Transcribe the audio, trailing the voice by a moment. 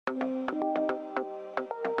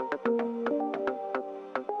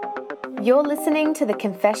You're listening to the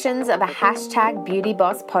Confessions of a Hashtag Beauty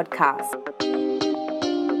Boss podcast.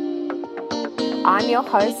 I'm your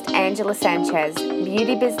host, Angela Sanchez,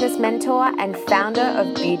 beauty business mentor and founder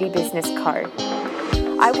of Beauty Business Co.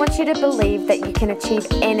 I want you to believe that you can achieve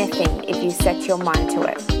anything if you set your mind to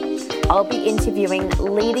it. I'll be interviewing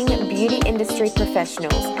leading beauty industry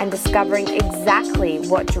professionals and discovering exactly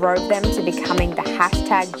what drove them to becoming the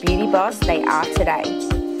hashtag beauty boss they are today.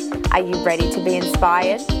 Are you ready to be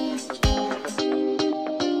inspired?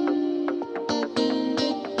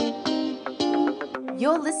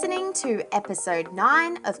 You're listening to episode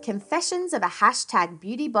 9 of Confessions of a Hashtag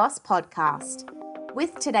Beauty Boss podcast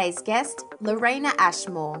with today's guest, Lorena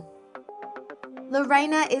Ashmore.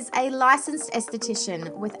 Lorena is a licensed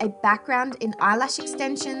esthetician with a background in eyelash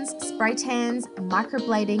extensions, spray tans,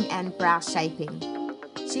 microblading and brow shaping.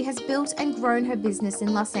 She has built and grown her business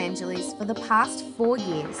in Los Angeles for the past 4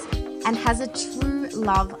 years and has a true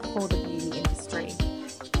love for the beauty industry.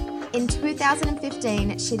 In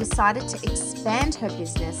 2015, she decided to expand her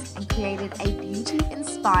business and created a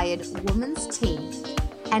beauty-inspired women's tee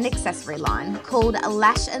and accessory line called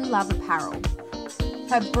Lash and Love Apparel.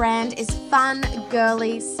 Her brand is fun,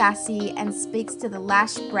 girly, sassy, and speaks to the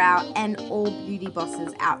lash, brow, and all beauty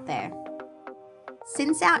bosses out there.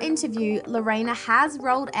 Since our interview, Lorena has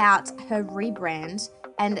rolled out her rebrand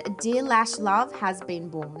and Dear Lash Love has been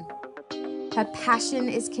born. Her passion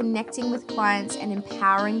is connecting with clients and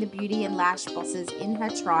empowering the beauty and lash bosses in her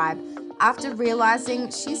tribe after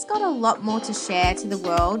realizing she's got a lot more to share to the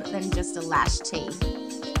world than just a lash tee.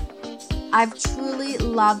 I've truly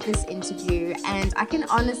loved this interview, and I can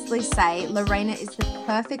honestly say Lorena is the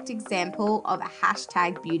perfect example of a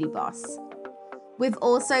hashtag beauty boss. We've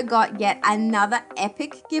also got yet another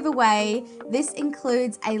epic giveaway. This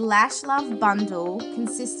includes a Lash Love bundle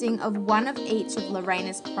consisting of one of each of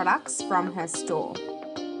Lorena's products from her store.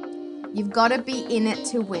 You've got to be in it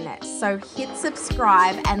to win it, so hit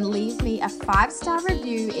subscribe and leave me a 5-star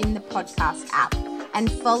review in the podcast app.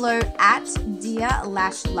 And follow at Dear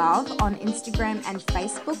Lash Love on Instagram and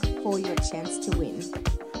Facebook for your chance to win.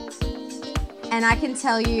 And I can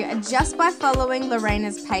tell you, just by following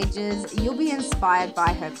Lorena's pages, you'll be inspired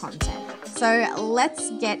by her content. So let's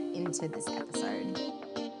get into this episode.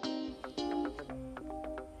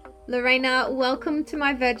 Lorena, welcome to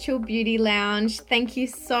my virtual beauty lounge. Thank you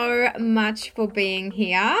so much for being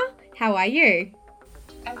here. How are you?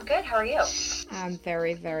 I'm good. How are you? I'm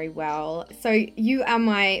very, very well. So you are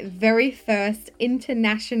my very first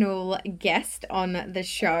international guest on the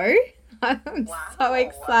show. I'm so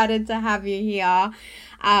excited to have you here.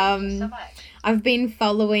 Thank you so much. I've been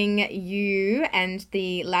following you and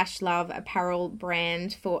the Lash Love apparel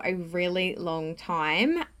brand for a really long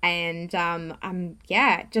time. And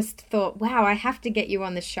just thought, wow, I have to get you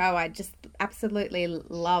on the show. I just absolutely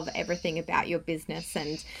love everything about your business.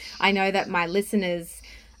 And I know that my listeners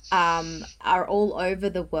are all over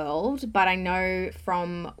the world, but I know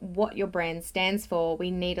from what your brand stands for,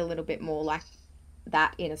 we need a little bit more like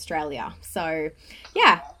that in Australia. So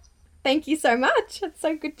yeah, thank you so much. It's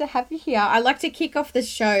so good to have you here. I like to kick off the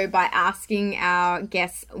show by asking our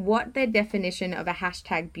guests what their definition of a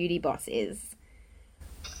hashtag beauty boss is.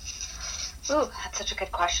 Ooh, that's such a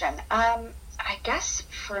good question. I guess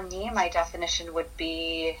for me, my definition would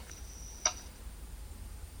be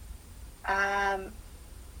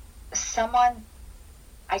someone,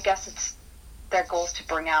 I guess it's their goal is to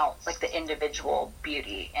bring out like the individual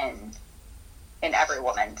beauty in every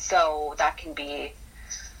woman. So that can be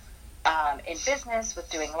in business with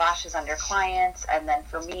doing lashes under clients, and then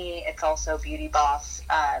for me it's also beauty boss.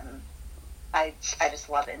 I just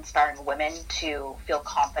love inspiring women to feel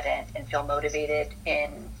confident and feel motivated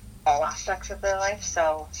in all aspects of their life.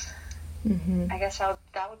 So I guess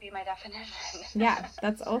that would be my definition. Yeah,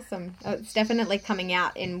 that's awesome. It's definitely coming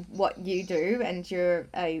out in what you do, and you're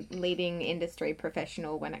a leading industry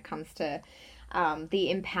professional when it comes to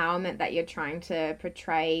the empowerment that you're trying to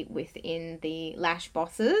portray within the lash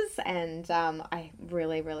bosses. And I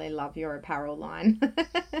really, really love your apparel line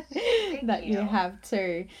that you have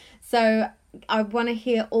too. So I want to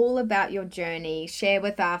hear all about your journey. Share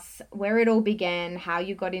with us where it all began, how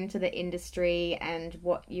you got into the industry, and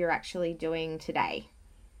what you're actually doing today.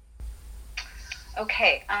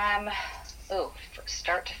 Okay. From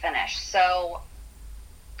start to finish. So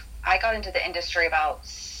I got into the industry about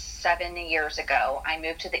 7 years ago. I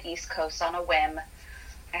moved to the East Coast on a whim.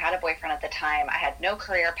 I had a boyfriend at the time. I had no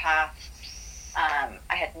career path. I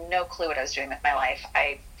had no clue what I was doing with my life.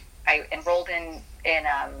 I enrolled in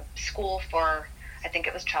school for, I think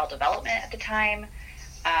it was child development at the time.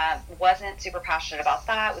 Wasn't super passionate about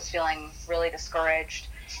that. Was feeling really discouraged.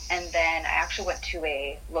 And then I actually went to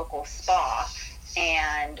a local spa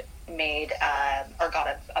and made or got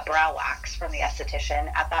a brow wax from the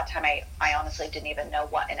esthetician. At that time, I honestly didn't even know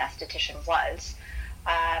what an esthetician was.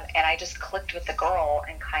 And I just clicked with the girl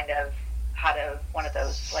and kind of had one of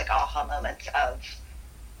those like aha moments of,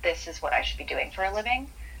 this is what I should be doing for a living.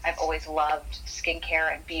 I've always loved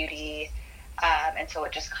skincare and beauty. And so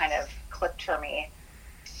it just kind of clicked for me.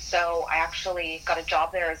 So I actually got a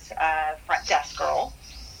job there as a front desk girl,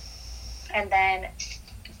 and then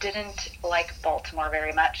didn't like Baltimore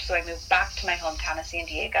very much. So I moved back to my hometown of San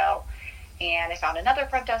Diego, and I found another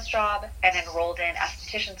front desk job and enrolled in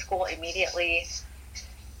esthetician school immediately.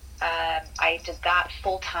 I did that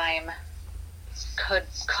full time.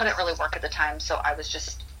 Couldn't really work at the time, so I was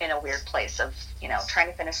just in a weird place of,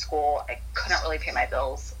 trying to finish school. I couldn't really pay my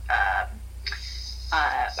bills,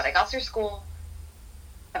 but I got through school.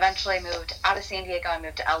 Eventually, I moved out of San Diego. I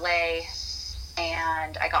moved to LA,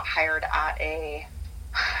 and I got hired at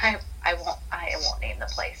I won't name the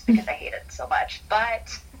place because I hate it so much,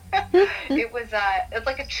 but it was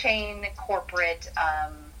like a chain corporate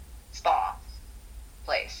spa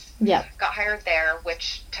place. Yeah. Got hired there,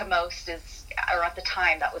 which to most is, or at the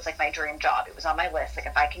time, that was like my dream job. It was on my list. Like,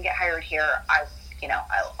 if I can get hired here,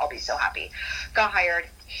 I'll be so happy. Got hired,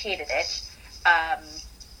 hated it,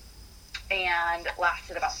 and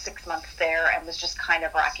lasted about 6 months there and was just kind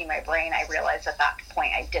of racking my brain. I realized at that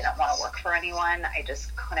point I didn't want to work for anyone. I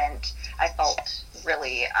just couldn't. I felt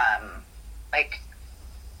really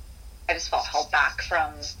I just felt held back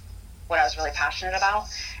from what I was really passionate about.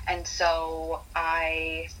 And so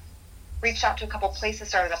I reached out to a couple places,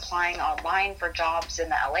 started applying online for jobs in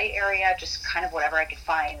the LA area, just kind of whatever I could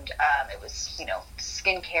find. It was,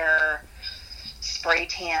 skincare, spray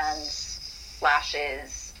tans,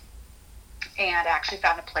 lashes, and I actually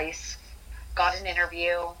found a place, got an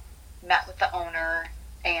interview, met with the owner,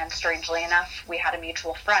 and strangely enough, we had a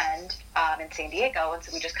mutual friend in San Diego, and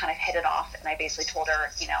so we just kind of hit it off, and I basically told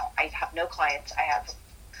her, I have no clients, I have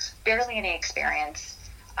barely any experience,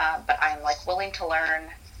 but I'm willing to learn,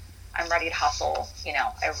 I'm ready to hustle,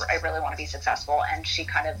 I really want to be successful. And she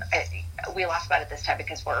we laugh about it this time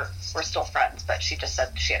because we're still friends, but she just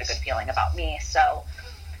said she had a good feeling about me. So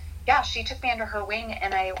yeah, she took me under her wing,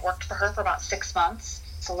 and I worked for her for about 6 months,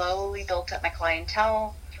 slowly built up my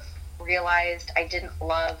clientele, realized I didn't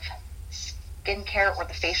love skincare or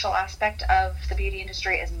the facial aspect of the beauty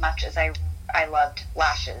industry as much as I loved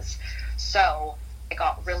lashes. So I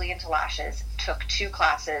got really into lashes, took 2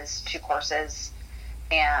 courses,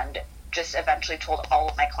 and just eventually told all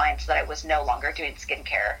of my clients that I was no longer doing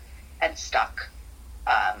skincare and stuck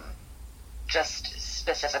just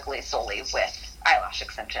specifically solely with eyelash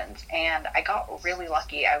extensions. And I got really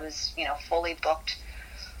lucky. I was, fully booked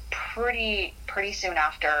pretty soon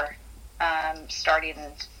after starting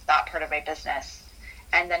that part of my business.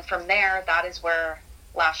 And then from there, that is where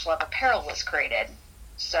Lash Love Apparel was created.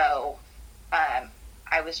 So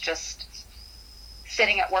I was just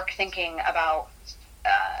sitting at work thinking about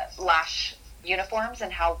lash uniforms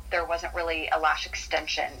and how there wasn't really a lash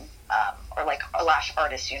extension or like a lash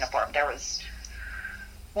artist uniform. There was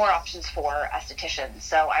more options for estheticians.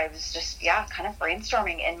 So I was just, kind of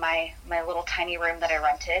brainstorming in my little tiny room that I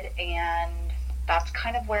rented. And that's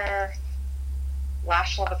kind of where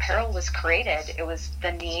Lash Love Apparel was created. It was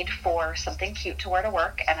the need for something cute to wear to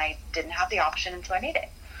work, and I didn't have the option, and so I made it.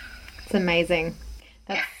 It's amazing.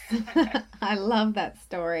 I love that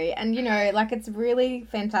story. And, it's really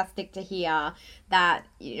fantastic to hear that,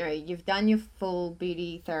 you've done your full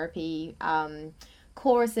beauty therapy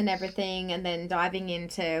course and everything, and then diving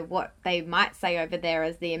into what they might say over there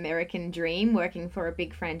as the American dream, working for a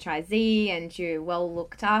big franchisee, and you're well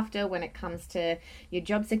looked after when it comes to your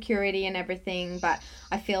job security and everything. But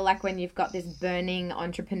I feel like when you've got this burning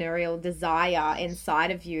entrepreneurial desire inside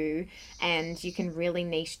of you, and you can really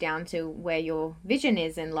niche down to where your vision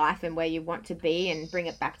is in life and where you want to be and bring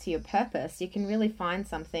it back to your purpose, you can really find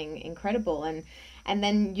something incredible. And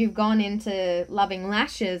then you've gone into loving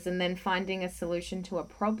lashes and then finding a solution to a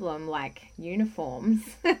problem like uniforms.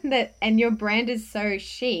 And your brand is so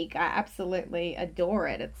chic. I absolutely adore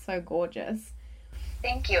it. It's so gorgeous.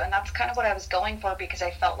 Thank you. And that's kind of what I was going for, because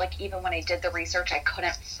I felt like even when I did the research, I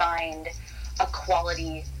couldn't find a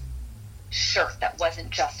quality shirt that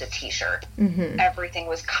wasn't just a t-shirt. Mm-hmm. Everything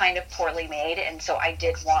was kind of poorly made. And so I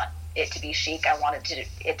did want it to be chic. I wanted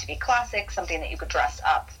it to be classic, something that you could dress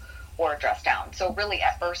up or dress down. So really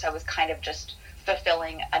at first I was kind of just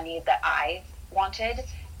fulfilling a need that I wanted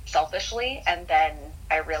selfishly, and then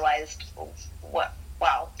I realized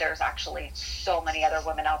wow, there's actually so many other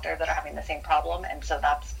women out there that are having the same problem, and so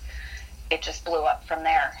it just blew up from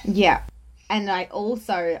there. Yeah. And I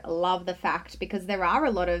also love the fact, because there are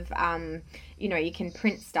a lot of, you can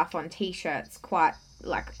print stuff on t-shirts quite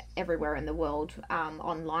like everywhere in the world,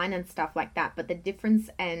 online and stuff like that. But the difference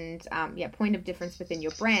and, point of difference within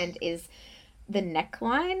your brand is the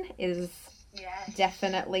neckline is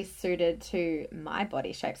definitely suited to my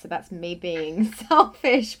body shape. So that's me being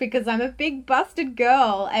selfish, because I'm a big busted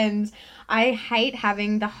girl and I hate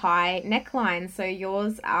having the high neckline. So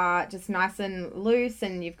yours are just nice and loose,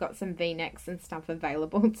 and you've got some V-necks and stuff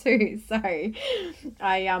available too. So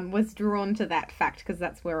I was drawn to that fact, because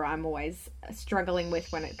that's where I'm always struggling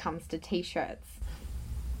with when it comes to t-shirts.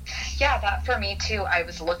 Yeah, that for me too. I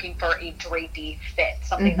was looking for a drapey fit,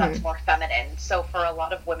 something that's more feminine. So for a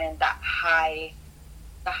lot of women, the high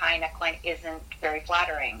neckline isn't very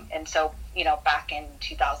flattering. And so, back in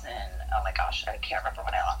 2000, oh my gosh, I can't remember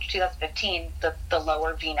when I launched, 2015, the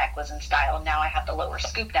lower V-neck was in style. Now I have the lower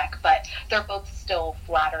scoop neck, but they're both still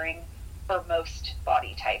flattering for most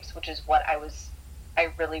body types, which is what I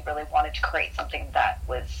really, really wanted to create something that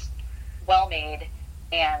was well made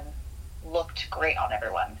and looked great on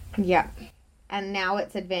everyone. Yeah. And now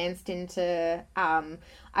it's advanced into, I've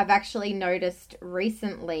actually noticed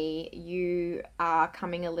recently you are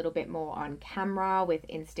coming a little bit more on camera with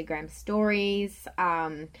Instagram stories.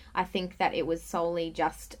 I think that it was solely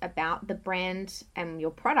just about the brand and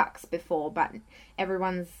your products before, but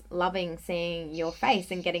everyone's loving seeing your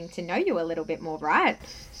face and getting to know you a little bit more, right?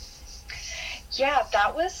 Yeah,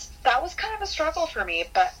 that was kind of a struggle for me,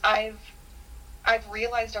 but I've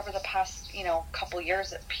realized over the past, couple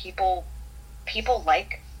years that people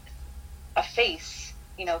like a face,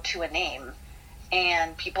 to a name,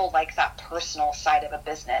 and people like that personal side of a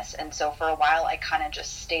business. And so for a while I kind of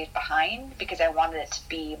just stayed behind, because I wanted it to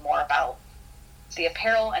be more about the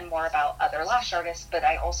apparel and more about other lash artists. But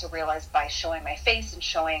I also realized by showing my face and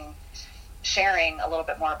sharing a little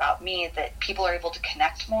bit more about me, that people are able to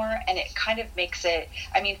connect more, and it kind of makes it,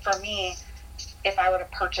 for me, if I were to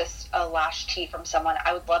purchase a lash tee from someone,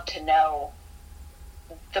 I would love to know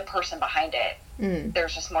the person behind it.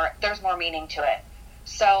 There's more meaning to it.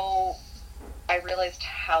 So I realized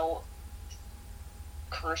how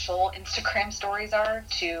crucial Instagram stories are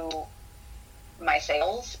to my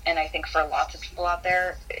sales. And I think for lots of people out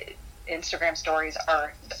there, Instagram stories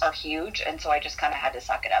are huge. And so I just kind of had to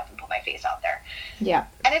suck it up and put my face out there. Yeah.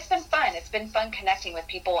 And it's been fun. It's been fun connecting with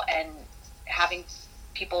people and having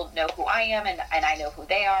people know who I am, and I know who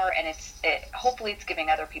they are, and hopefully it's giving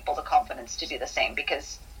other people the confidence to do the same,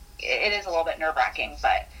 because it is a little bit nerve-wracking,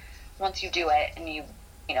 but once you do it and you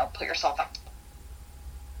put yourself out,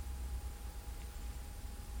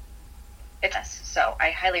 so I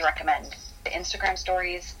highly recommend the Instagram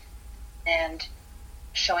stories and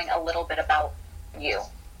showing a little bit about you.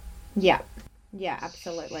 Yeah,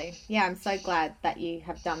 absolutely. Yeah, I'm so glad that you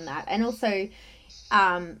have done that. And also,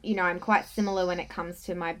 I'm quite similar when it comes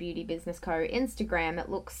to my Beauty Business Co. Instagram. It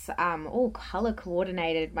looks all color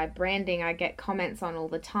coordinated. My branding, I get comments on all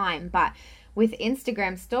the time. But with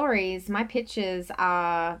Instagram stories, my pictures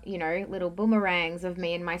are, little boomerangs of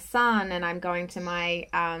me and my son, and I'm going to my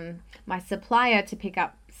my supplier to pick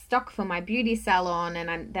up stock for my beauty salon, and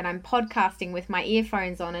I'm podcasting with my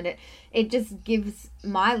earphones on, and it just gives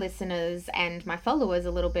my listeners and my followers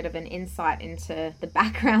a little bit of an insight into the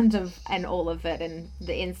background of and all of it. And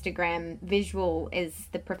the Instagram visual is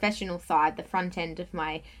the professional side, the front end of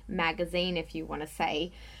my magazine, if you want to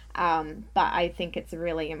say. But I think it's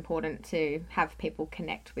really important to have people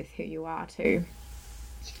connect with who you are too.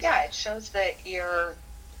 Yeah, it shows that you're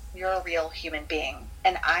a real human being.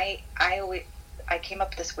 And I came up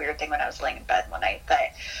with this weird thing when I was laying in bed one night,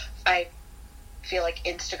 that I feel like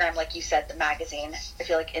Instagram, like you said, the magazine, I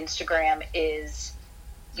feel like Instagram is,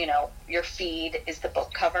 your feed is the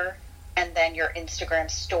book cover, and then your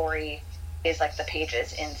Instagram story is like the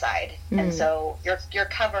pages inside. And so your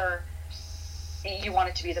cover, you want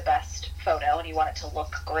it to be the best photo and you want it to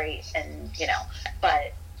look great, and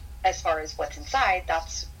but as far as what's inside,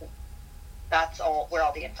 that's all where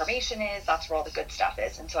all the information is. That's where all the good stuff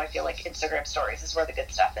is. And so I feel like Instagram stories is where the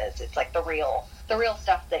good stuff is. It's like the real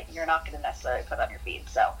stuff that you're not going to necessarily put on your feed.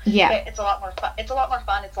 So yeah, it's a lot more fun. It's a lot more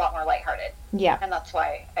fun. It's a lot more lighthearted. Yeah. And that's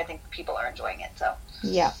why I think people are enjoying it. So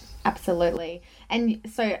yeah, absolutely. And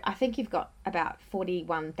so I think you've got about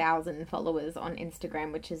 41,000 followers on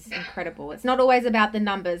Instagram, which is incredible. It's not always about the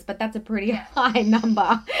numbers, but that's a pretty high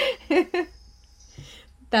number.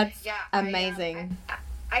 That's amazing.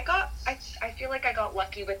 I feel like I got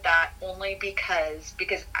lucky with that only because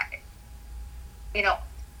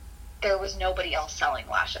there was nobody else selling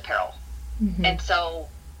lash apparel. And so,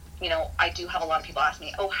 I do have a lot of people ask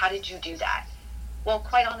me, oh, how did you do that? Well,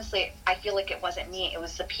 quite honestly, I feel like it wasn't me. It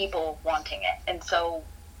was the people wanting it. And so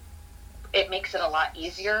it makes it a lot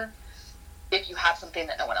easier if you have something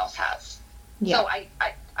that no one else has. Yeah. So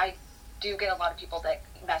I do get a lot of people that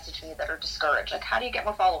message me that are discouraged. Like, how do you get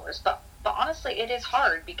more followers? But honestly, it is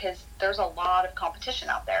hard because there's a lot of competition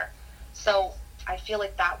out there. So I feel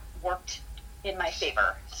like that worked in my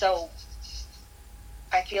favor. So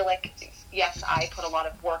I feel like, yes, I put a lot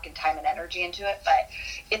of work and time and energy into it, but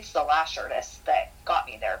it's the lash artists that got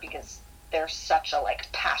me there because they're such a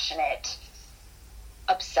like passionate,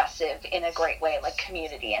 obsessive in a great way, like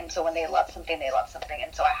community. And so when they love something, they love something.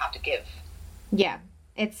 And so I have to give. Yeah,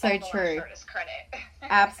 it's so true. Lash artist credit.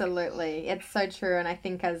 Absolutely. It's so true. And I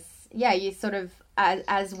think you sort of,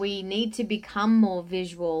 as we need to become more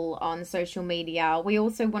visual on social media, we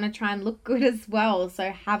also want to try and look good as well.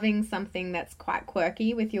 So having something that's quite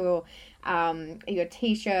quirky with your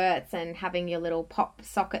t-shirts and having your little pop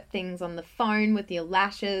socket things on the phone with your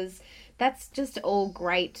lashes, that's just all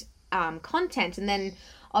great content. And then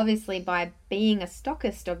obviously by being a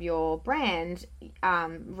stockist of your brand,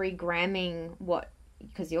 regramming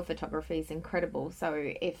because your photography is incredible. So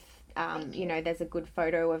if there's a good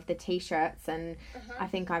photo of the t-shirts, and I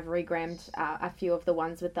think I've regrammed a few of the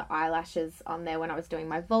ones with the eyelashes on there when I was doing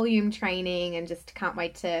my volume training, and just can't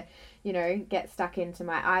wait to, get stuck into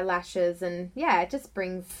my eyelashes. And yeah, it just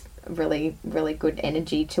brings really, really good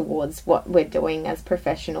energy towards what we're doing as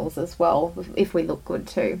professionals as well, if we look good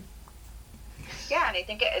too. Yeah, and I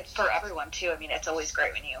think it's for everyone too. I mean, it's always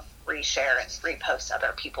great when you reshare and repost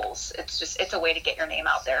other people's. It's a way to get your name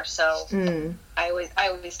out there. So I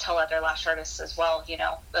always tell other lash artists as well,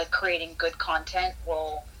 like creating good content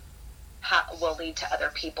will lead to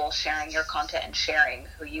other people sharing your content and sharing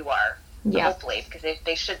who you are. Yeah. Hopefully, because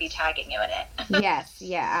they should be tagging you in it. Yes,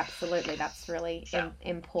 yeah, absolutely. That's really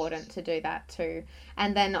important to do that too.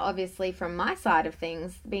 And then obviously from my side of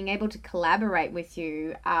things, being able to collaborate with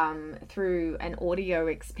you through an audio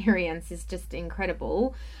experience is just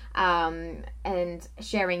incredible. And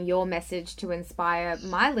sharing your message to inspire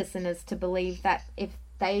my listeners to believe that if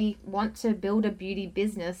they want to build a beauty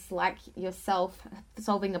business like yourself,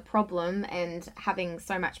 solving a problem and having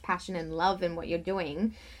so much passion and love in what you're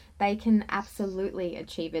doing, they can absolutely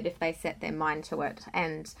achieve it if they set their mind to it.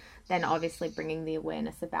 And then obviously bringing the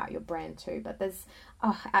awareness about your brand too. But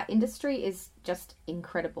our industry is just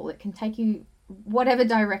incredible. It can take you whatever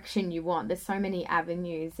direction you want. There's so many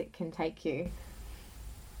avenues it can take you.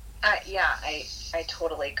 Yeah, I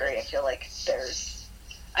totally agree. I feel like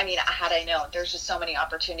had I known, there's just so many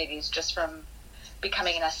opportunities just from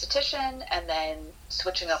becoming an esthetician and then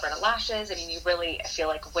switching over to lashes. I mean, I feel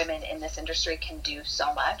like women in this industry can do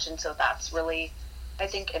so much. And so that's really, I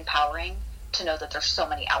think, empowering to know that there's so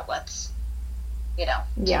many outlets,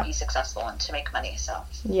 to be successful and to make money. So,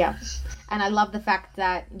 yeah. And I love the fact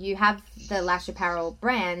that you have the Lash Apparel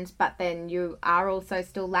brand, but then you are also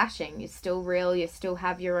still lashing. You're still real. You still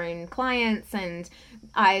have your own clients. And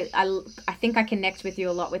I think I connect with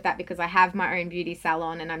you a lot with that because I have my own beauty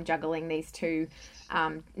salon and I'm juggling these two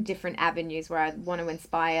different avenues where I want to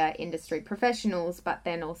inspire industry professionals, but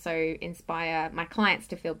then also inspire my clients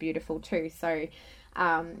to feel beautiful too. So,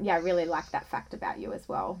 I really like that fact about you as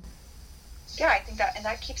well. Yeah, I think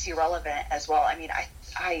that keeps you relevant as well. I mean,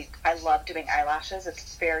 I love doing eyelashes.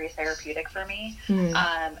 It's very therapeutic for me.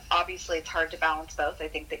 Obviously, it's hard to balance both. I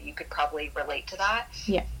think that you could probably relate to that.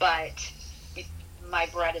 Yeah. But my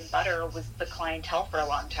bread and butter was the clientele for a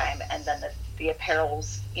long time, and then the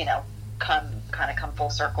apparels, come full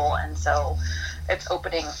circle, and so it's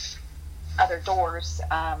opening other doors.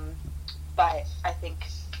 But I think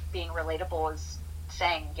being relatable is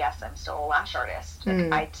saying, yes, I'm still a lash artist.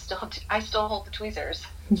 I still hold the tweezers.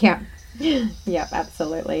 Yeah. Yeah,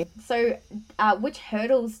 absolutely. So which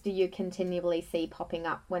hurdles do you continually see popping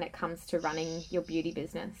up when it comes to running your beauty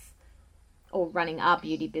business or running our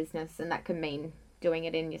beauty business? And that can mean doing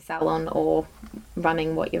it in your salon or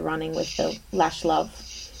running what you're running with the Lash Love.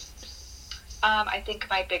 I think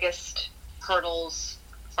my biggest hurdles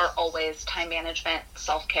are always time management,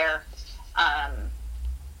 self-care.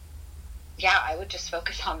 I would just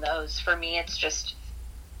focus on those. For me, it's just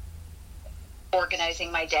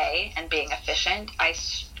organizing my day and being efficient. I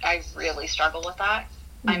really struggle with that.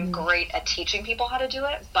 I'm great at teaching people how to do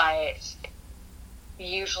it, but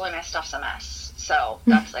usually my stuff's a mess. So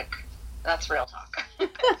that's real talk.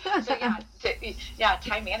 So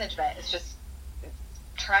time management is just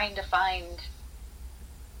trying to find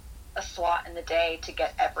a slot in the day to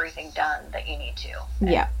get everything done that you need to.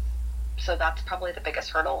 Yeah. So that's probably the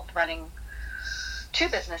biggest hurdle, running two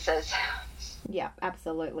businesses. Yeah,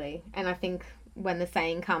 absolutely. And I think when the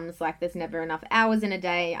saying comes, like, there's never enough hours in a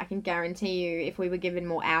day. I can guarantee you, if we were given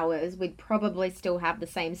more hours, we'd probably still have the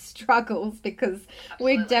same struggles, because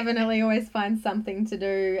we definitely always find something to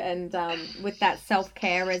do. And with that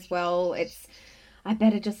self-care as well, it's, I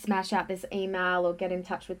better just smash out this email or get in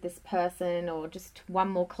touch with this person or just one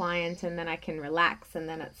more client, and then I can relax. And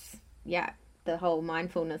then it's, the whole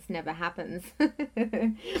mindfulness never happens.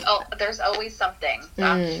 Oh, there's always something.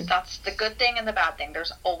 That's the good thing and the bad thing.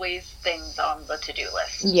 There's always things on the to-do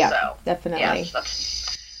list. Yeah, so, definitely.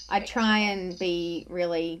 Yes, I try and be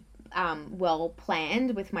really well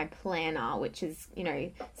planned with my planner, which is,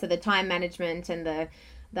 so the time management and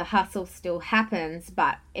the hustle still happens,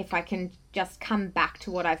 but if I can just come back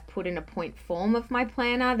to what I've put in a point form of my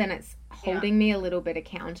planner, then it's holding me a little bit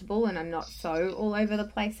accountable, and I'm not so all over the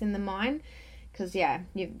place in the mind. Because, the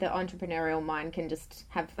entrepreneurial mind can just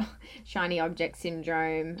have shiny object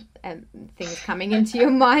syndrome and things coming into your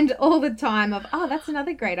mind all the time of, oh, that's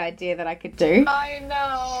another great idea that I could do. I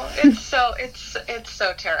know. It's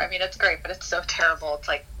so terrible. I mean, it's great, but it's so terrible. It's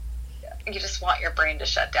like, you just want your brain to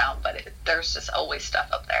shut down, but there's just always stuff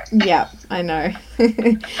up there. Yeah, I know.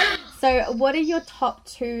 So what are your top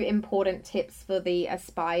 2 important tips for the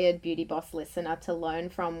aspired Beauty Boss listener to learn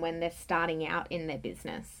from when they're starting out in their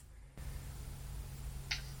business?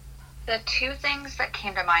 The 2 things that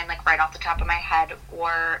came to mind, like right off the top of my head,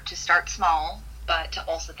 were to start small, but to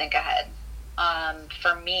also think ahead.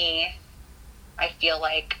 For me, I feel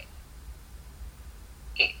like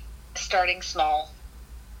starting small,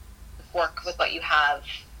 work with what you have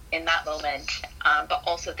in that moment, but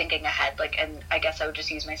also thinking ahead. And I guess I would just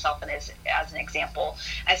use myself as an example.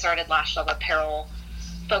 I started Lash Love Apparel,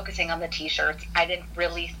 focusing on the t-shirts. I didn't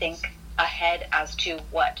really think ahead as to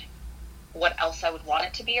what else I would want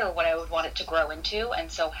it to be or what I would want it to grow into. And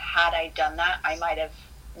so had I done that, I might have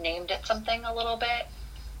named it something a little bit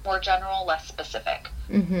more general, less specific.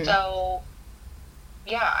 Mm-hmm. So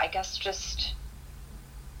I guess just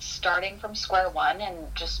starting from square one and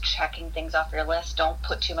just checking things off your list. Don't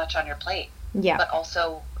put too much on your plate. Yeah. But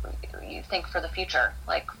also you think for the future,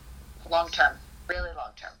 like long term, really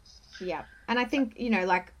long term. Yeah. And I think,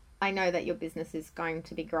 I know that your business is going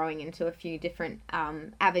to be growing into a few different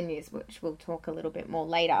avenues, which we'll talk a little bit more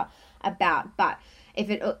later about. But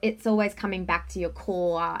if it's always coming back to your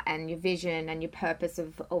core and your vision and your purpose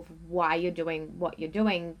of why you're doing what you're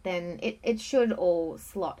doing, then it should all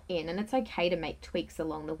slot in. And it's okay to make tweaks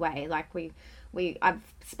along the way. Like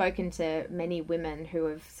I've spoken to many women who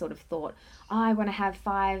have sort of thought, oh, I want to have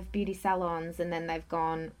 5 beauty salons, and then they've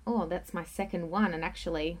gone, oh, that's my second one, and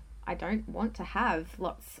actually I don't want to have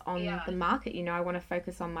lots on the market. I want to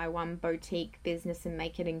focus on my one boutique business and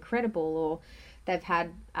make it incredible. Or they've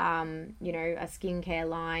had, a skincare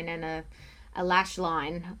line and a lash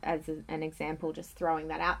line as an example, just throwing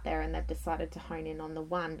that out there, and they've decided to hone in on the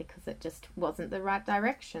one because it just wasn't the right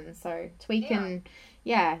direction. So tweak and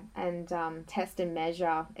test and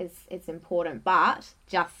measure it's important, but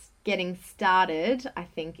just getting started, I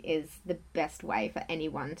think, is the best way for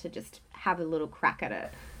anyone to just have a little crack at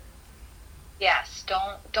it. Yes,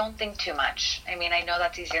 don't think too much. I mean, I know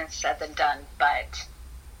that's easier said than done, but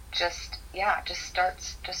just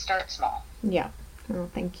start small. Yeah.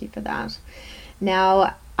 Well, thank you for that.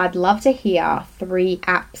 Now, I'd love to hear 3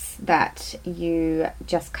 apps that you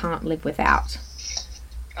just can't live without.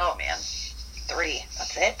 Oh man, 3.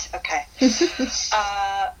 That's it? Okay.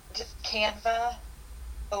 Canva,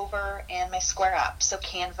 Over, and my Square app. So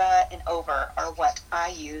Canva and Over are what I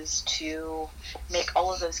use to make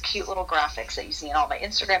all of those cute little graphics that you see in all my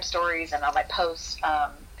Instagram stories and on my posts.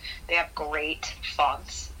 They have great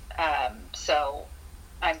fonts. So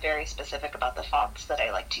I'm very specific about the fonts that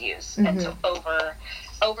I like to use. Mm-hmm. And so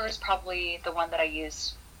Over is probably the one that I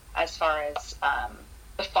use as far as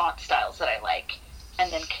the font styles that I like.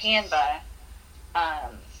 And then Canva,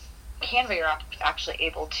 you're actually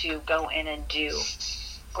able to go in and do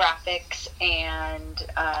graphics and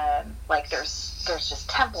there's just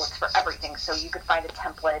templates for everything. So you could find a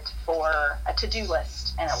template for a to-do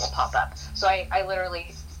list and it will pop up. So I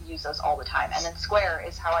literally use those all the time. And then Square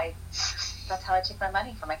is that's how I take my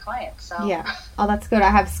money for my clients. So yeah. Oh, that's good. I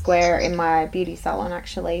have Square in my beauty salon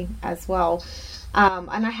actually as well.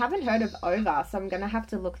 And I haven't heard of Over, so I'm going to have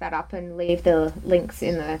to look that up and leave the links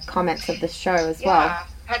in the comments of the show as well.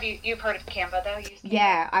 Have you've heard of Canva though?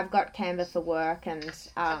 Yeah, I've got Canva for work, and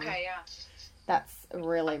that's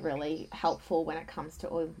really, really helpful when it comes to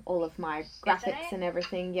all of my graphics and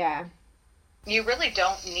everything. Yeah. You really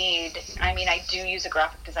don't need, I mean, I do use a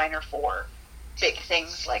graphic designer for big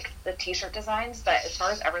things like the t-shirt designs, but as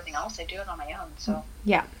far as everything else, I do it on my own. So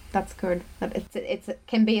yeah, that's good. But it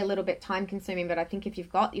can be a little bit time consuming, but I think if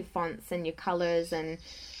you've got your fonts and your colors, and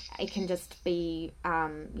it can just be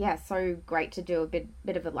so great to do a bit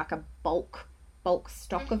of a bulk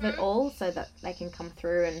stock of it all, so that they can come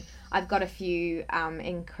through. And I've got a few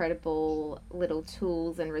incredible little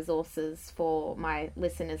tools and resources for my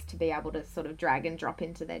listeners to be able to sort of drag and drop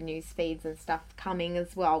into their news feeds and stuff coming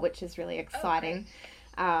as well, which is really exciting.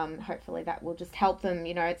 Hopefully that will just help them.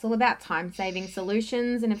 It's all about time-saving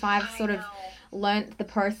solutions, and if I've sort of learnt the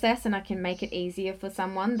process and I can make it easier for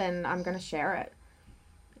someone, then I'm going to share it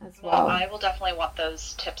as well. I will definitely want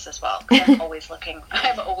those tips as well, because I'm always looking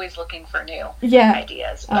for new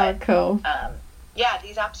ideas. But, cool.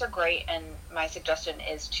 These apps are great, and my suggestion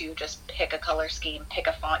is to just pick a color scheme, pick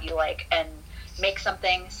a font you like, and make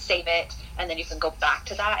something, save it, and then you can go back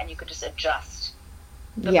to that and you can just adjust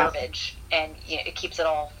the verbiage, and it keeps it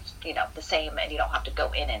all the same, and you don't have to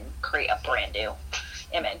go in and create a brand new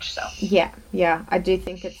image. So I do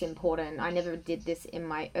think it's important. I never did this in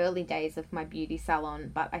my early days of my beauty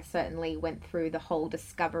salon, but I certainly went through the whole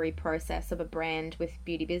discovery process of a brand with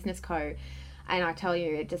Beauty Business Co. And I tell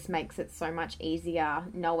you, it just makes it so much easier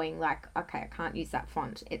knowing, like, okay, I can't use that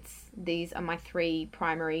font. These are my 3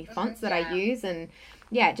 primary fonts that I use, and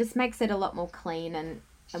it just makes it a lot more clean.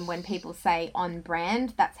 And when people say on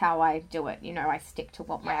brand, that's how I do it. I stick to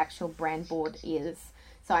what my actual brand board is.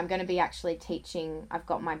 So I'm going to be actually teaching. I've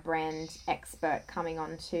got my brand expert coming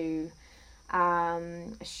on to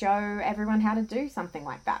show everyone how to do something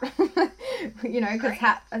like that. Because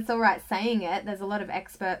it's all right saying it. There's a lot of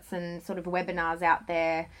experts and sort of webinars out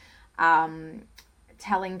there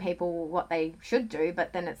telling people what they should do,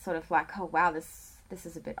 but then it's sort of like, oh wow, this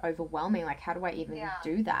is a bit overwhelming. Like, how do I even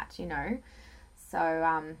do that?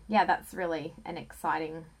 So that's really an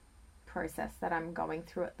exciting process that I'm going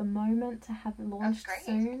through at the moment to have launched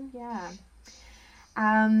soon.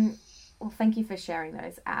 Well, thank you for sharing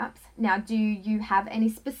those apps. Now, do you have any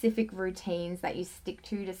specific routines that you stick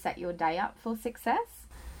to set your day up for success?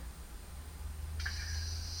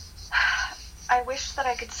 I wish that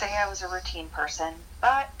I could say I was a routine person,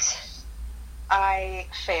 but I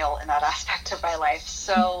fail in that aspect of my life.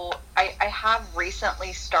 So I have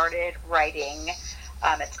recently started writing.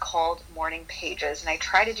 It's called Morning Pages, and I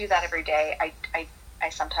try to do that every day. I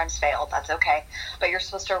sometimes fail. That's okay. But you're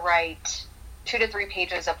supposed to write 2 to 3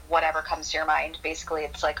 pages of whatever comes to your mind. Basically,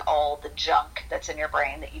 it's like all the junk that's in your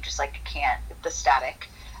brain that you just can't, the static.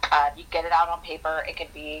 You get it out on paper. It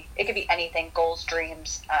could be anything, goals,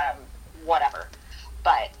 dreams, whatever.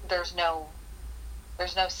 But there's no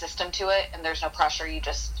system to it, and there's no pressure.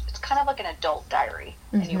 It's kind of like an adult diary.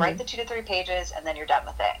 And you write the 2 to 3 pages, and then you're done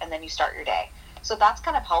with it, and then you start your day. So that's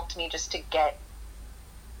kind of helped me just to get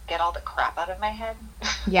all the crap out of my head.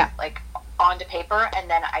 Onto paper, and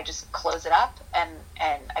then I just close it up and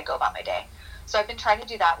I go about my day. So I've been trying to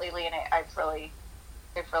do that lately, and I've really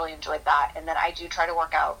enjoyed that. And then I do try to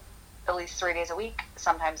work out at least 3 days a week.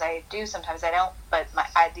 Sometimes I do, sometimes I don't, but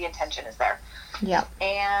the intention is there. Yeah.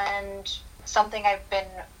 And something I've been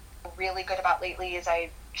really good about lately is I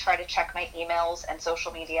try to check my emails and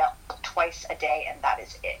social media twice a day, and that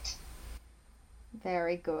is it.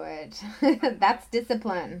 Very good. That's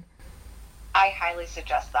discipline. I highly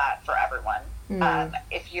suggest that for everyone.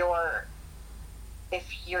 If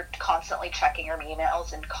you're constantly checking your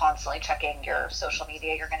emails and constantly checking your social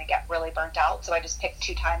media, you're going to get really burnt out. So I just pick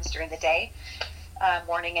 2 times during the day,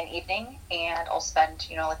 morning and evening, and I'll spend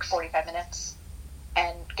 45 minutes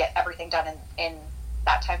and get everything done in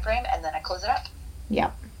that time frame, and then I close it up.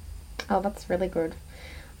 Yeah. Oh, that's really good.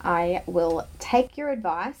 I will take your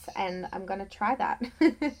advice, and I'm going to try that.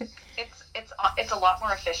 It's a lot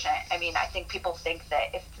more efficient. I mean, I think people think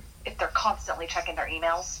that if they're constantly checking their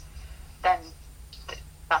emails, then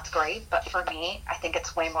that's great. But for me, I think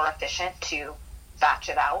it's way more efficient to batch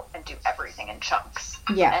it out and do everything in chunks.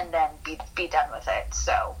 Yeah. And then be done with it.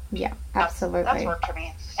 So yeah, absolutely. That's worked for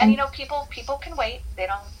me. And people can wait. They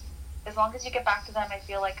don't. As long as you get back to them, I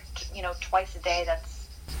feel like twice a day. That's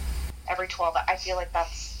every 12. I feel like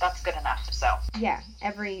that's good enough. So yeah,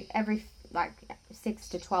 every 6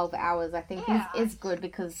 to 12 hours I think is good,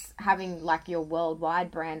 because having your worldwide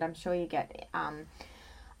brand, I'm sure you get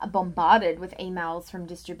bombarded with emails from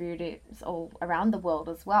distributors all around the world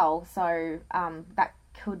as well, so that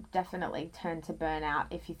could definitely turn to burnout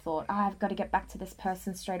if you thought, I've got to get back to this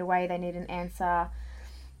person straight away, they need an answer.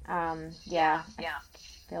 I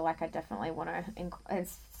feel like I definitely want to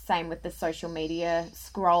it's same with the social media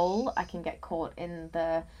scroll. I can get caught in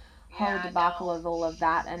the whole debacle of all of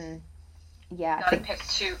that, and Yeah, you gotta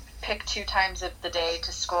pick two times of the day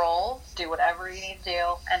to scroll, do whatever you need to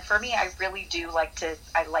do. And for me, I really do like to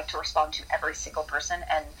respond to every single person,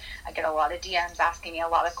 and I get a lot of DMs asking me a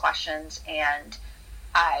lot of questions, and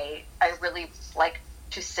I really like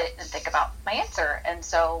to sit and think about my answer. And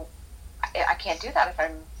so I can't do that if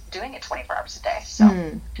I'm doing it 24 hours a day.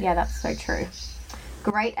 So yeah, that's so true.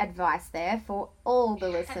 Great advice there for all the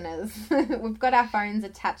listeners. We've got our phones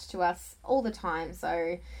attached to us all the time,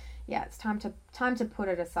 so yeah, it's time to put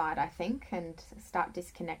it aside, I think, and start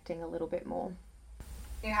disconnecting a little bit more.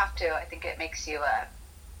 You have to. I think it makes you a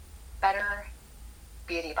better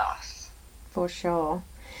beauty boss. For sure.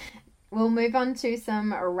 We'll move on to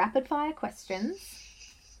some rapid fire questions.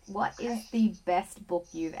 What is the best book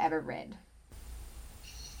you've ever read?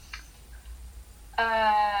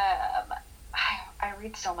 I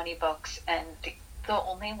read so many books, and the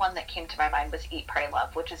only one that came to my mind was Eat, Pray,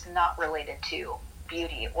 Love, which is not related to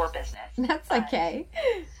beauty or business. That's okay.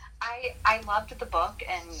 I loved the book,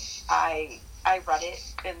 and I read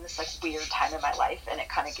it in this like weird time in my life, and it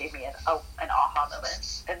kind of gave me an aha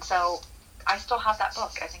moment. And so I still have that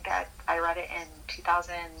book. I think I read it in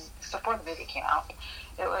 2000, before the movie came out.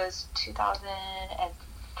 It was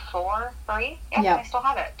 2004, 3. Yeah, yep. I still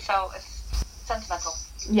have it. So it's sentimental.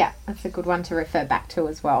 Yeah, that's a good one to refer back to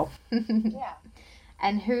as well. Yeah.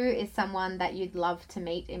 And who is someone that you'd love to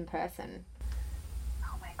meet in person?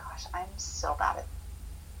 Oh my gosh, I'm so bad at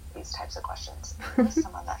these types of questions. Who is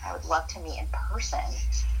someone that I would love to meet in person?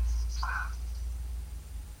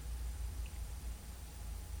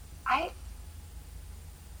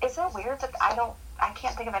 Is it weird that I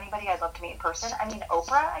can't think of anybody I'd love to meet in person? I mean,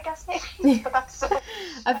 Oprah, I guess, maybe. But that's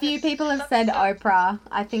a few people have said Oprah.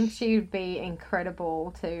 I think she would be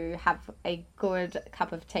incredible to have a good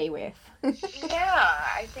cup of tea with. Yeah,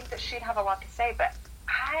 I think that she'd have a lot to say, but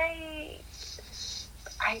I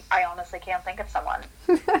honestly can't think of someone.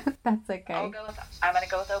 That's okay. I'm going to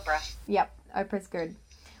go with Oprah. Yep, Oprah's good.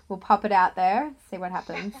 We'll pop it out there, see what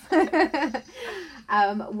happens.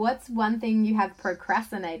 What's one thing you have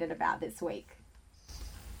procrastinated about this week?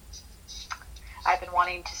 I've been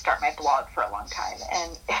wanting to start my blog for a long time,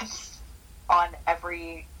 and it's on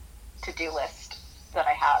every to-do list that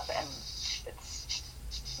I have, and it's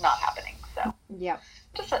not happening. So yep,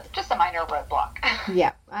 just a minor roadblock.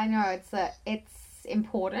 Yeah, I know it's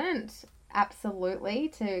important, absolutely,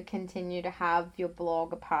 to continue to have your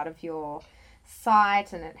blog a part of your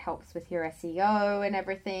site, and it helps with your SEO and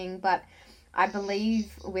everything. But I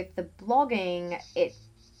believe with the blogging, it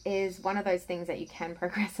is one of those things that you can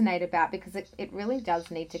procrastinate about, because it really does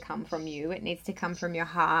need to come from you. It needs to come from your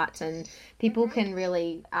heart, and people can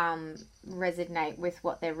really resonate with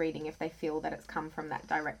what they're reading if they feel that it's come from that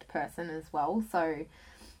direct person as well. So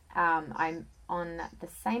I'm on the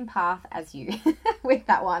same path as you with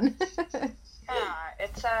that one. Yeah,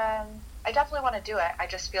 it's I definitely want to do it. I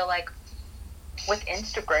just feel like with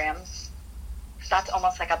Instagram, that's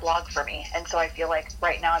almost like a blog for me. And so I feel like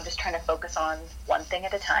right now I'm just trying to focus on one thing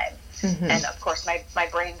at a time. Mm-hmm. And of course my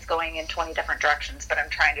brain's going in 20 different directions, but I'm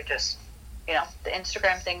trying to just, the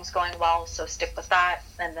Instagram thing's going well, so stick with that.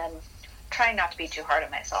 And then trying not to be too hard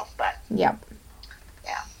on myself, but yep.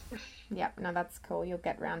 Yeah. Yep. No, that's cool. You'll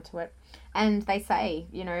get round to it. And they say,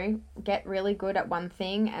 get really good at one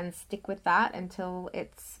thing and stick with that until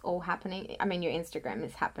it's all happening. I mean, your Instagram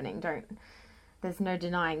is happening. There's no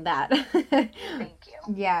denying that. Thank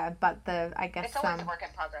you. Yeah, but I guess it's always a work in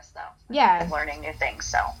progress, though. Yeah. I'm learning new things,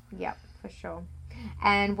 so. Yep, for sure.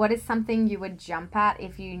 And what is something you would jump at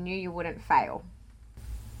if you knew you wouldn't fail?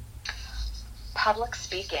 Public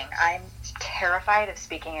speaking. I'm terrified of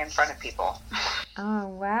speaking in front of people. Oh,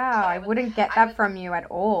 wow. I wouldn't get that from you at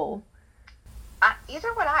all.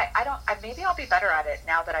 Either would I. Maybe I'll be better at it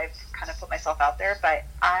now that I've kind of put myself out there, but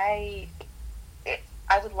I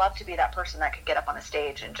would love to be that person that could get up on a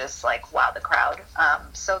stage and just like wow the crowd.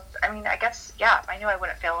 So I mean, I guess if I knew I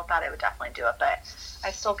wouldn't fail at that, I would definitely do it. But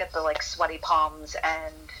I still get the like sweaty palms,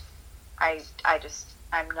 and I'm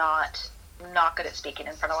not good at speaking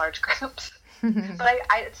in front of large groups. But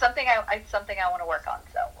it's something I want to work on.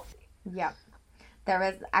 So we'll see. Yeah, there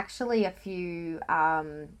is actually a few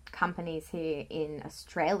companies here in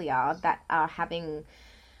Australia that are having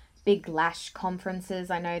big lash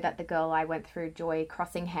conferences. I know that the girl I went through, Joy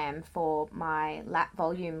Crossingham, for my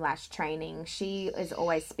volume lash training, she is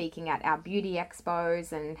always speaking at our beauty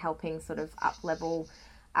expos and helping sort of up level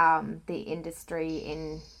the industry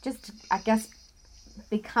in just, I guess,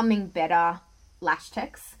 becoming better lash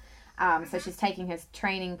techs. So she's taking her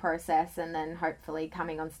training process and then hopefully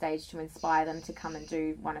coming on stage to inspire them to come and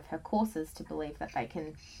do one of her courses to believe that they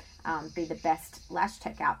can be the best lash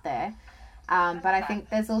tech out there. But I think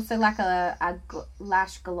there's also like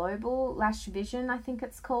Lash Global, Lash Vision, I think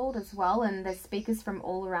it's called as well. And there's speakers from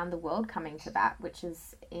all around the world coming to that, which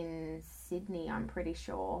is in Sydney, I'm pretty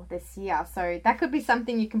sure, this year. So that could be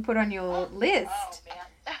something you can put on your list. Oh,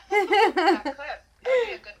 man. That could. That would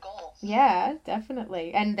be a good goal. Yeah,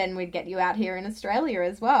 definitely. And then we'd get you out here in Australia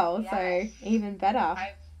as well. Yes. So even better.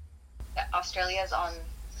 Australia's on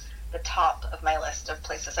the top of my list of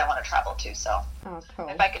places I want to travel to. So cool.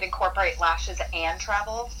 If I could incorporate lashes and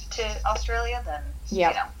travel to Australia, then,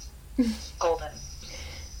 golden.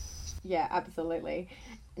 Yeah, absolutely.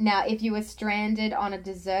 Now, if you were stranded on a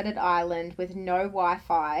deserted island with no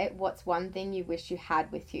Wi-Fi, what's one thing you wish you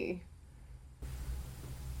had with you?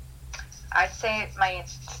 I'd say my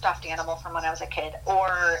stuffed animal from when I was a kid,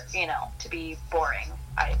 or, to be boring,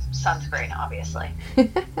 sunscreen, obviously.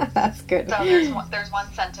 That's good. So there's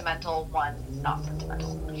one sentimental, one not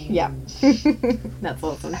sentimental. Yeah. That's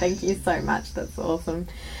awesome. Thank you so much. That's awesome.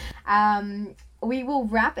 We will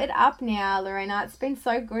wrap it up now, Lorena. It's been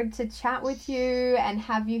so good to chat with you and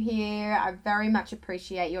have you here. I very much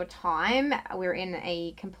appreciate your time. We're in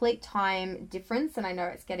a complete time difference, and I know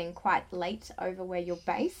it's getting quite late over where you're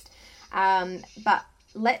based. But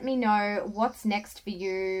let me know what's next for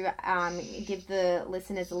you. Give the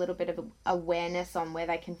listeners a little bit of awareness on where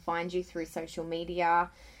they can find you through social media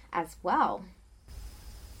as well.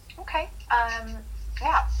 Okay.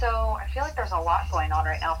 Yeah, so I feel like there's a lot going on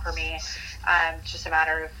right now for me. It's just a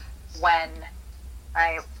matter of when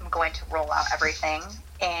I'm going to roll out everything.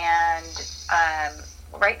 And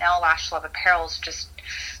right now, Lash Love Apparel is just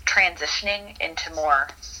transitioning into more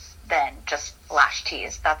than just lash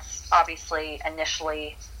tees. That's obviously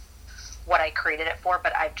initially what I created it for,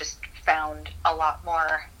 but I've just found a lot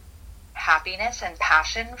more happiness and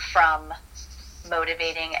passion from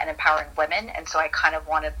motivating and empowering women, and so I kind of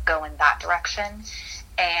want to go in that direction.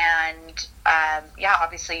 And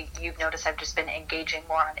obviously you've noticed I've just been engaging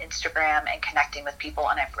more on Instagram and connecting with people,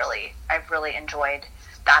 and I've really enjoyed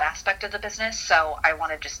that aspect of the business. So I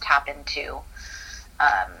want to just tap into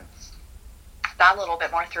that a little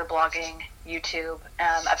bit more through blogging, YouTube,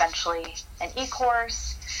 eventually an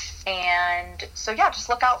e-course. And so, just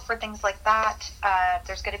look out for things like that.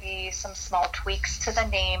 There's going to be some small tweaks to the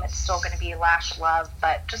name. It's still going to be Lash Love,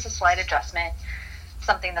 but just a slight adjustment,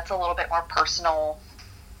 something that's a little bit more personal,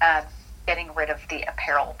 getting rid of the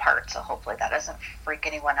apparel part. So hopefully that doesn't freak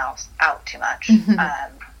anyone else out too much.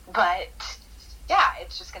 But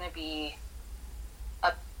it's just going to be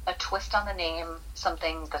a twist on the name,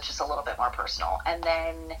 something that's just a little bit more personal. And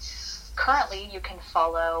then currently you can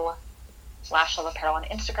follow Lash Love Apparel on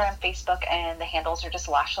Instagram, Facebook, and the handles are just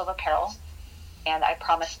Lash Love Apparel. And I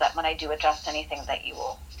promise that when I do adjust anything that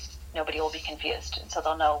nobody will be confused. And so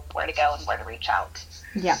they'll know where to go and where to reach out.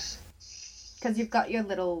 Yeah. Because you've got your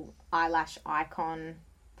little eyelash icon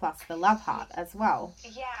plus the love heart as well.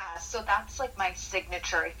 Yeah, so that's like my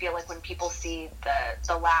signature. I feel like when people see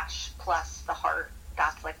the lash plus the heart,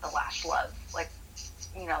 that's like the Lash Love. Like,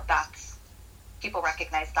 that's, people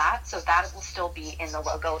recognize that. So that will still be in the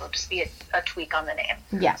logo. It'll just be a tweak on the name.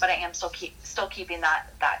 Yeah. But I am still keeping that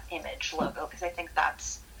image logo, because I think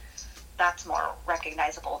that's more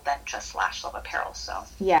recognizable than just Lash Love Apparel. So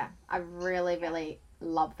yeah, I really, really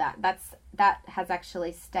love that. That has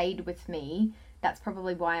actually stayed with me. That's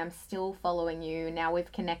probably why I'm still following you. Now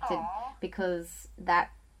we've connected. Aww. Because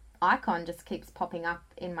that icon just keeps popping up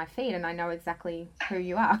in my feed, and I know exactly who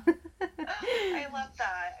you are. I love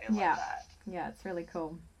that. I love that. Yeah, it's really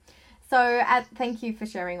cool. So thank you for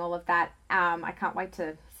sharing all of that. I can't wait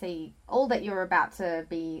to see all that you're about to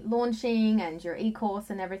be launching, and your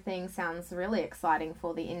e-course and everything sounds really exciting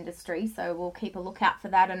for the industry. So we'll keep a lookout for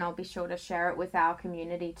that, and I'll be sure to share it with our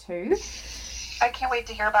community too. I can't wait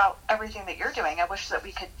to hear about everything that you're doing. I wish that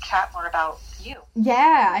we could chat more about you.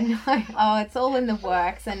 Yeah, I know. Oh, it's all in the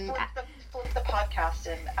works. And flip the podcast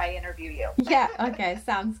and I interview you. Yeah, okay,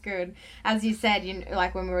 sounds good. As you said,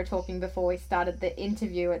 like when we were talking before we started the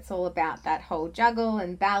interview, it's all about that whole juggle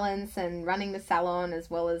and balance and running the salon as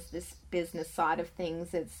well as this business side of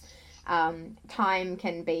things. It's time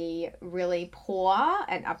can be really poor,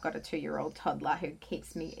 and I've got a 2-year-old toddler who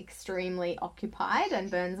keeps me extremely occupied and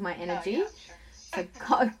burns my energy. Oh, yeah, sure. So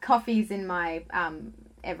coffee's in my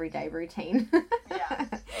everyday routine.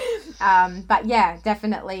 But yeah,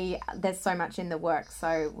 definitely there's so much in the works,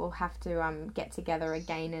 so we'll have to get together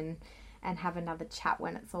again and have another chat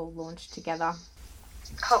when it's all launched together.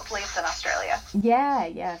 Hopefully it's in Australia.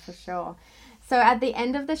 Yeah, for sure. So at the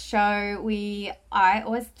end of the show, I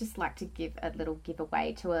always just like to give a little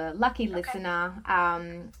giveaway to a lucky listener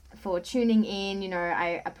for tuning in. You know,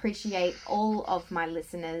 I appreciate all of my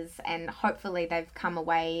listeners, and hopefully they've come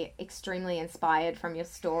away extremely inspired from your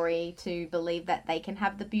story to believe that they can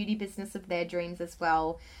have the beauty business of their dreams as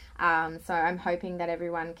well. So I'm hoping that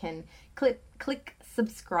everyone can click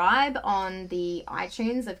subscribe on the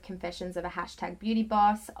iTunes of Confessions of a Hashtag Beauty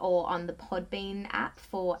Boss, or on the Podbean app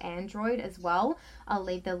for Android as well. I'll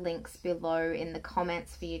leave the links below in the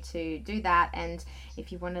comments for you to do that. And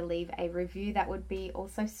if you want to leave a review, that would be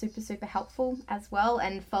also super helpful as well.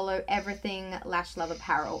 And follow everything Lash Love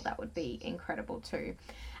Apparel. That would be incredible too.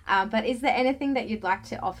 But is there anything that you'd like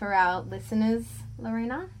to offer our listeners,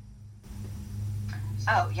 Lorena?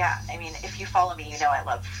 Oh, yeah. I mean, if you follow me, you know I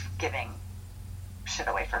love giving shit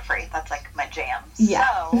away for free. That's like my jam. Yeah.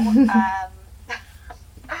 So,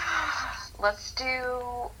 let's do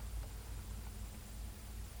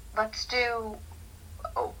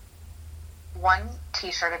one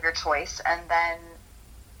t-shirt of your choice, and then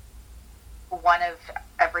one of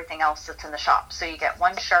everything else that's in the shop. So you get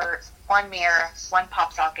one shirt, one mirror, one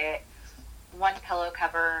pop socket, one pillow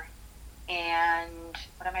cover, and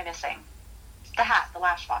what am I missing? The hat, the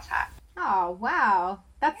Lash Boss hat. Oh, wow.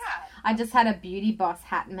 I just had a Beauty Boss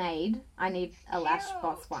hat made. I need a Lash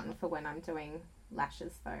Boss one for when I'm doing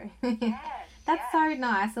lashes though. That's so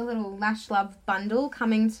nice. A little Lash Love bundle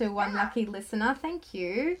coming to one lucky listener. Thank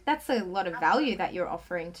you. That's a lot of value that you're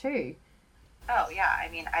offering too. Oh yeah. I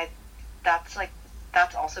mean,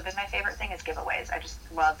 that's also been my favorite thing is giveaways. I just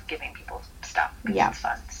love giving people stuff. Yeah. It's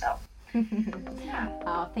fun. So.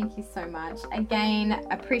 Oh, thank you so much. Again,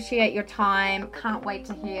 appreciate your time. Can't wait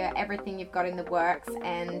to hear everything you've got in the works,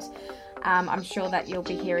 and I'm sure that you'll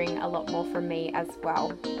be hearing a lot more from me as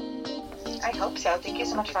well. I hope so. Thank you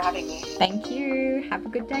so much for having me. Thank you. Have a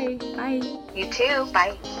good day. Bye. You too.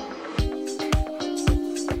 Bye.